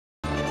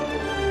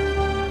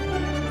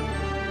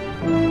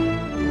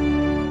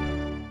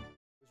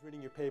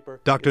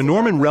Dr.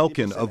 Norman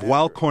Relkin of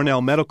Weill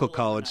Cornell Medical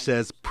College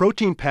says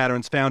protein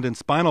patterns found in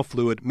spinal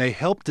fluid may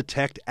help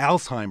detect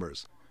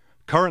Alzheimer's.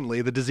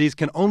 Currently, the disease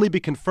can only be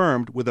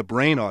confirmed with a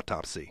brain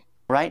autopsy.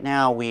 Right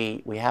now,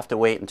 we have to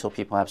wait until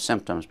people have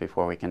symptoms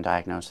before we can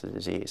diagnose the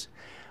disease.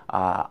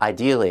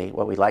 Ideally,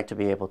 what we'd like to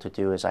be able to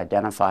do is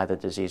identify the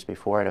disease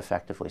before it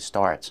effectively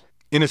starts.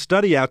 In a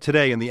study out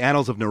today in the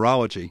Annals of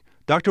Neurology,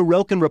 Dr.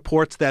 Relkin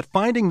reports that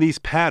finding these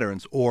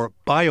patterns, or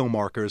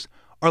biomarkers,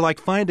 are like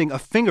finding a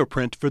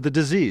fingerprint for the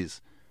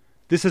disease.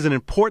 This is an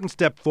important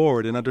step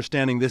forward in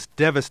understanding this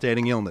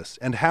devastating illness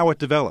and how it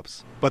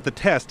develops. But the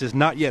test is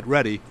not yet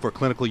ready for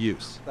clinical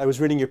use. I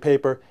was reading your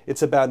paper.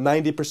 It's about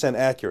 90%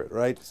 accurate,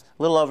 right?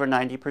 A little over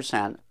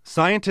 90%.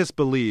 Scientists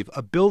believe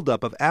a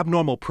buildup of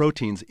abnormal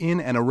proteins in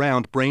and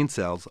around brain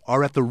cells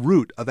are at the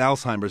root of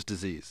Alzheimer's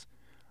disease.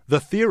 The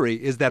theory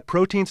is that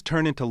proteins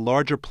turn into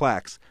larger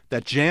plaques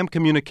that jam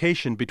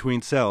communication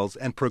between cells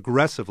and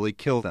progressively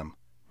kill them.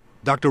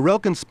 Dr.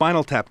 Relkin's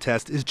spinal tap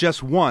test is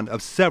just one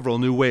of several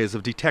new ways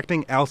of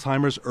detecting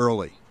Alzheimer's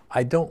early.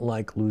 I don't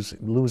like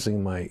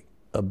losing my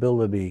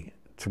ability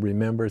to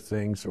remember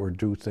things or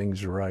do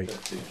things right.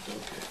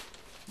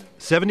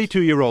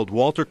 72-year-old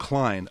Walter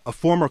Klein, a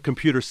former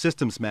computer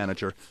systems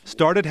manager,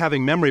 started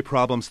having memory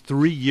problems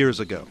 3 years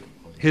ago.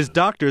 His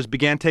doctors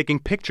began taking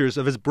pictures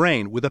of his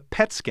brain with a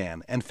PET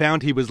scan and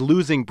found he was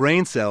losing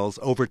brain cells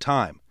over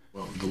time.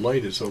 Well, the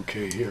light is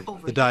okay here.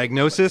 The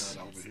diagnosis?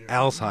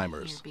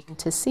 Alzheimer's.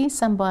 To see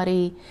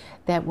somebody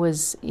that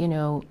was,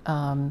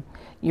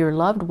 your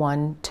loved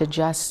one to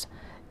just,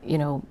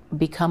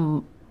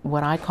 become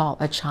what I call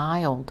a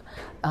child,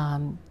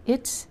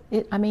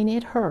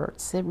 it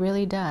hurts. It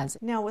really does.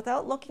 Now,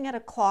 without looking at a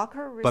clock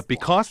or wristwatch. But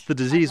because the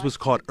disease was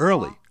caught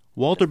early,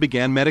 Walter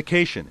began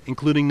medication,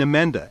 including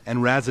Namenda and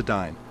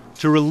Razidine,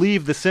 to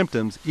relieve the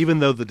symptoms even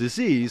though the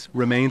disease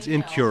remains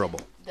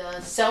incurable.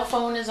 The cell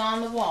phone is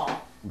on the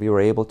wall. We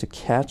were able to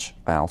catch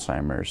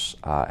Alzheimer's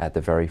at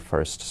the very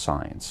first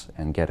signs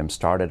and get him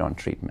started on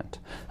treatment.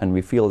 And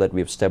we feel that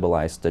we've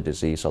stabilized the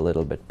disease a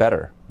little bit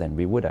better than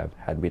we would have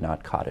had we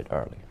not caught it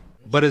early.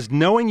 But is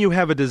knowing you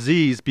have a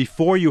disease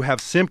before you have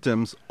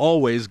symptoms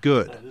always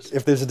good?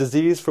 If there's a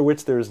disease for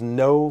which there's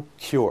no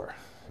cure,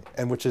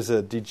 and which is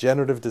a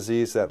degenerative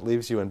disease that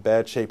leaves you in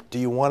bad shape, do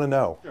you want to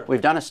know?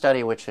 We've done a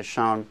study which has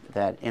shown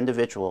that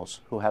individuals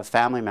who have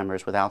family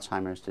members with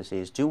Alzheimer's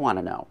disease do want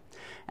to know,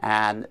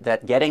 and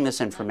that getting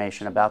this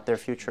information about their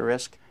future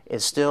risk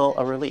is still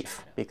a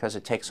relief because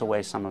it takes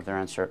away some of their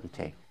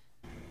uncertainty.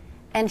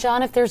 And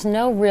John, if there's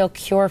no real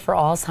cure for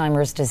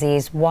Alzheimer's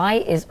disease, why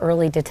is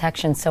early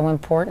detection so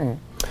important?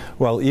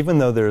 Well, even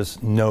though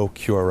there's no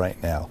cure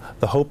right now,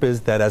 the hope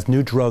is that as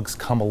new drugs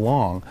come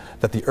along,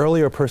 that the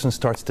earlier a person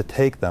starts to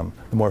take them,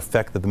 the more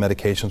effective the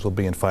medications will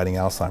be in fighting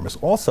Alzheimer's.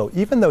 Also,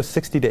 even though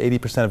 60 to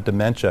 80% of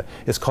dementia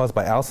is caused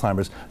by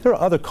Alzheimer's, there are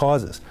other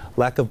causes.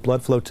 Lack of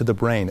blood flow to the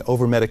brain,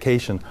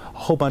 over-medication, a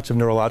whole bunch of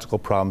neurological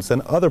problems,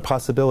 and other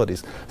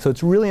possibilities. So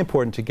it's really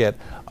important to get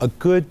a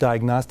good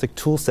diagnostic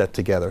tool set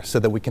together so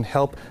that we can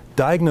help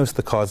diagnose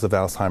the cause of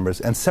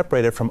Alzheimer's and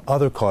separate it from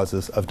other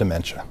causes of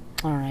dementia.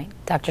 All right.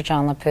 Dr.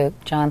 Jon LaPook.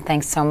 John,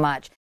 thanks so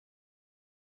much.